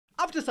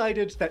I've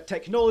decided that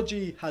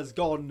technology has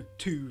gone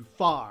too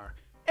far.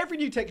 Every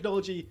new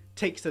technology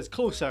takes us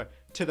closer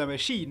to the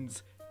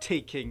machines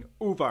taking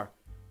over.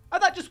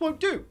 And that just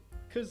won't do,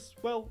 because,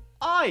 well,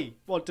 I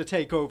want to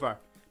take over.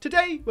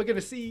 Today, we're going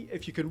to see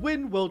if you can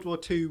win World War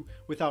II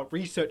without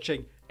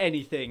researching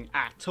anything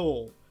at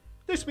all.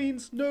 This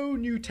means no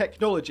new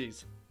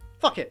technologies.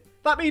 Fuck it,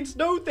 that means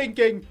no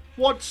thinking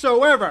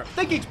whatsoever.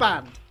 Thinking's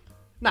banned.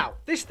 Now,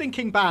 this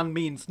thinking ban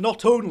means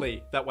not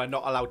only that we're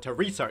not allowed to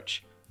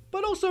research,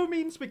 but also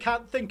means we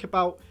can't think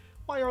about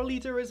why our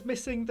leader is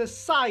missing the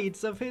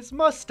sides of his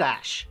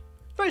mustache.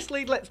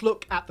 Firstly, let's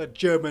look at the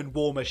German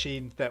war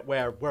machine that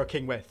we're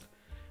working with.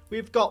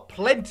 We've got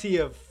plenty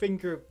of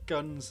finger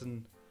guns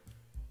and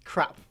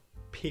crap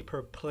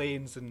paper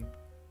planes and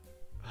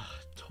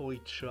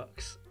toy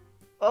trucks.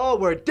 Oh,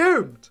 we're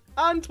doomed!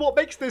 And what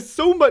makes this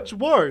so much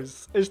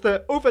worse is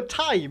that over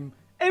time,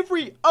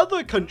 every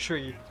other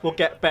country will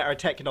get better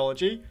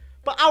technology,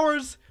 but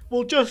ours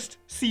will just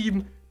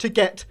seem to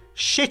get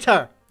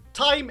shitter.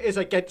 Time is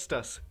against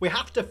us. We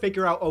have to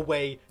figure out a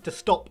way to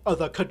stop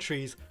other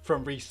countries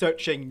from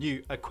researching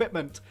new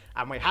equipment,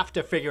 and we have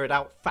to figure it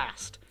out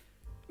fast.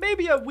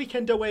 Maybe a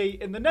weekend away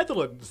in the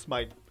Netherlands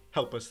might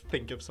help us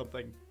think of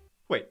something.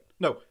 Wait,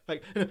 no,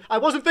 I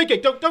wasn't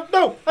thinking,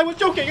 no, I was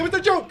joking, it was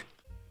a joke!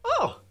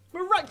 Oh,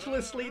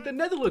 miraculously the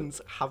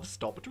Netherlands have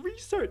stopped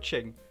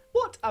researching.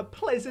 What a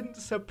pleasant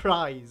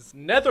surprise.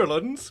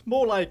 Netherlands?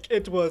 More like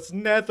it was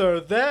nether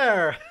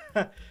there.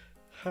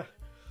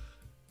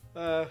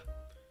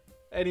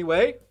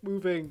 Anyway,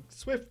 moving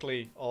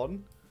swiftly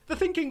on. The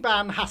thinking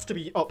ban has to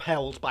be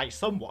upheld by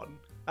someone,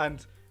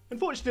 and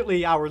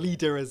unfortunately our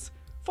leader is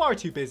far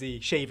too busy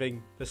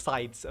shaving the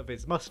sides of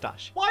his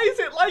mustache. Why is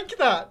it like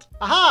that?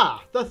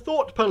 Aha! The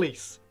thought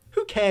police.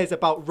 Who cares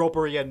about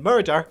robbery and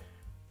murder?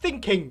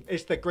 Thinking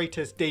is the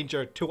greatest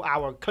danger to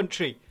our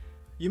country.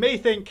 You may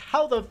think,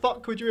 how the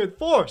fuck would you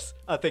enforce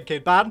a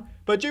thinking ban?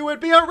 But you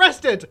would be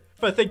arrested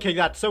for thinking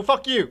that, so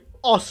fuck you.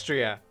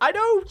 Austria. I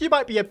know you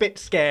might be a bit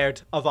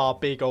scared of our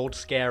big old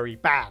scary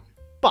ban,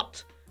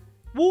 but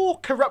war,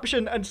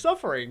 corruption and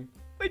suffering,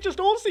 they just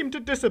all seem to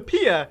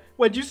disappear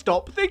when you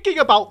stop thinking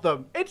about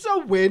them. It's a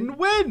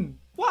win-win.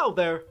 Wow,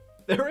 they're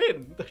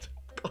in.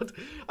 God,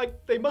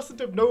 they mustn't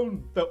have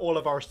known that all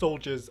of our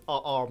soldiers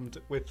are armed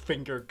with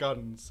finger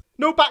guns.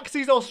 No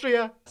backsies,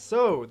 Austria.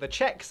 So, the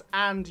Czechs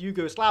and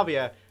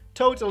Yugoslavia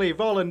totally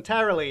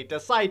voluntarily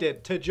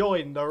decided to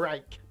join the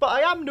Reich. But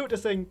I am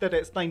noticing that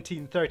it's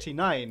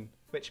 1939,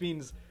 which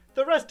means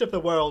the rest of the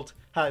world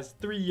has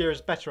 3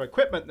 years better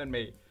equipment than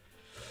me.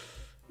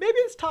 Maybe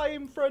it's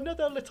time for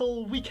another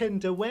little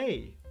weekend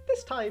away.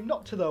 This time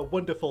not to the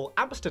wonderful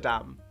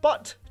Amsterdam,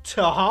 but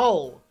to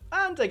Hull.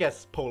 And I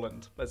guess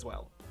Poland as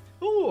well.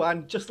 Oh,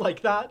 and just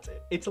like that,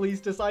 Italy's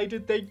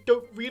decided they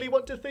don't really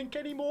want to think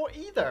anymore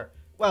either.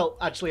 Well,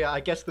 actually, I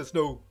guess there's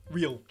no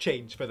real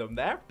change for them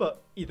there,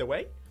 but either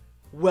way,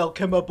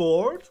 welcome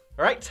aboard.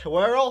 Right,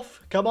 we're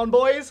off. Come on,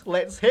 boys,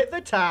 let's hit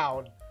the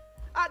town.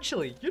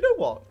 Actually, you know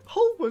what?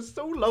 Hull was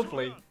so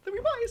lovely that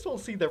we might as well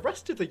see the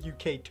rest of the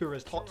UK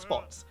tourist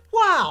hotspots.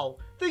 Wow,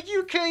 the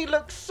UK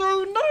looks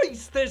so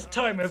nice this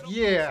time of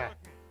year.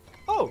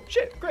 Oh,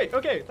 shit, great,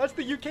 okay, that's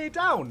the UK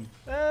down.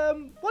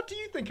 What do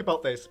you think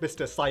about this,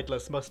 Mr.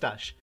 Sideless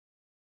Mustache?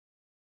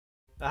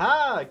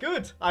 Aha,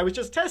 good, I was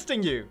just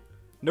testing you.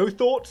 No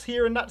thoughts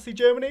here in Nazi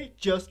Germany,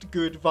 just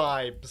good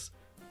vibes.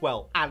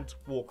 Well, and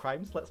war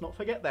crimes, let's not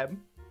forget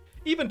them.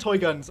 Even toy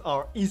guns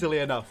are easily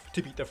enough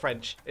to beat the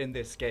French in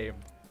this game.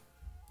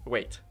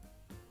 Wait,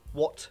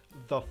 what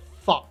the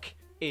fuck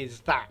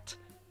is that?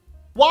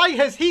 Why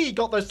has he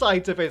got the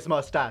sides of his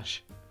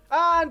mustache?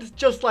 And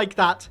just like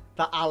that,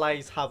 the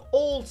Allies have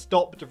all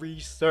stopped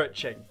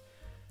researching.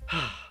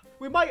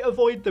 We might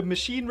avoid the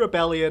machine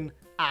rebellion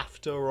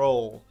after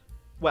all.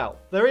 Well,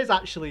 there is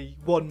actually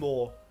one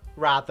more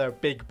rather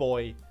big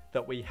boy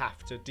that we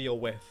have to deal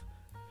with.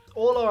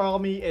 All our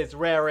army is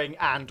raring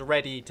and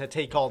ready to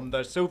take on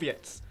the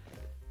Soviets.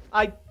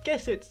 I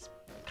guess it's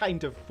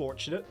kind of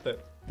fortunate that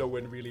no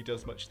one really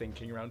does much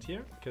thinking around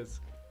here,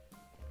 because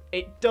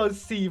it does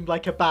seem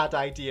like a bad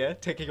idea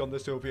taking on the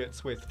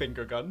Soviets with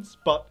finger guns,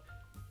 but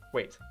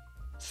wait.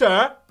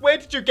 Sir, where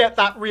did you get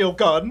that real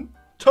gun?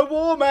 To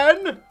war,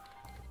 men!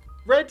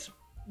 Red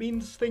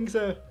means things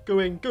are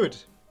going good,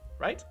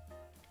 right?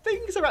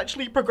 Things are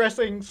actually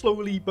progressing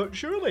slowly but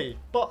surely,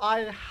 but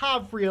I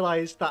have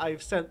realised that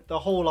I've sent the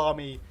whole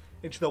army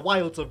into the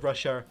wilds of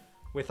Russia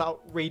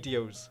without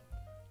radios,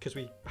 because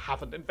we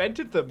haven't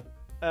invented them.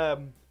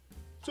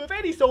 So if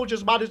any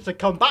soldiers manage to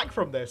come back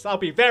from this, I'll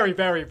be very,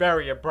 very,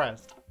 very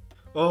impressed.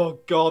 Oh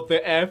god,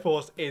 the Air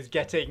Force is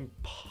getting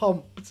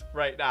pumped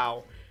right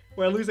now.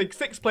 We're losing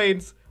 6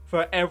 planes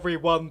for every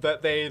one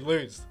that they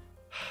lose.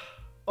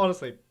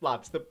 Honestly,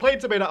 lads, the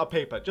planes are made out of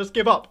paper. Just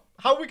give up.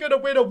 How are we going to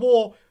win a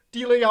war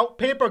dealing out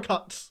paper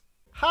cuts?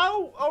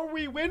 How are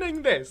we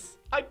winning this?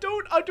 I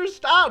don't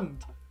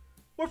understand.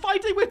 We're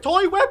fighting with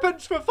toy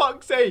weapons, for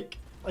fuck's sake.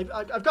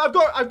 I've got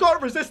to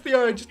resist the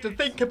urge to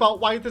think about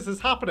why this is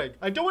happening.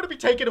 I don't want to be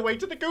taken away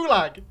to the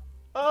gulag.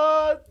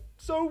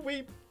 So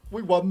we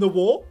won the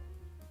war.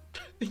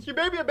 You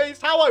may be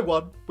amazed how I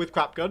won with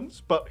crap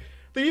guns, but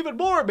the even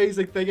more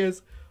amazing thing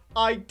is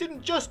I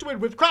didn't just win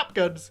with crap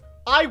guns,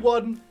 I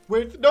won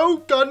with no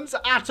guns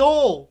at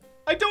all.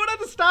 I don't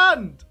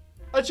understand.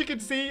 As you can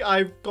see,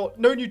 I've got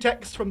no new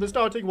text from the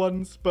starting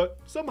ones, but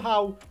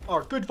somehow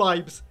our good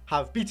vibes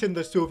have beaten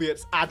the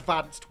Soviets'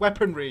 advanced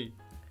weaponry.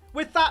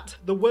 With that,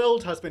 the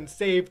world has been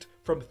saved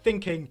from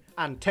thinking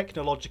and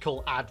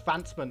technological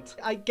advancement.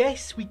 I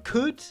guess we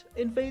could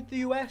invade the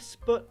US,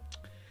 but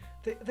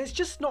there's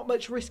just not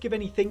much risk of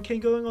any thinking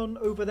going on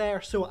over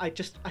there, so I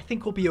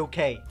think we'll be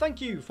okay.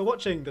 Thank you for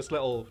watching this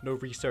little no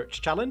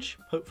research challenge.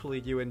 Hopefully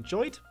you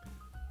enjoyed.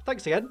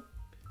 Thanks again.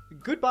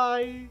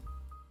 Goodbye.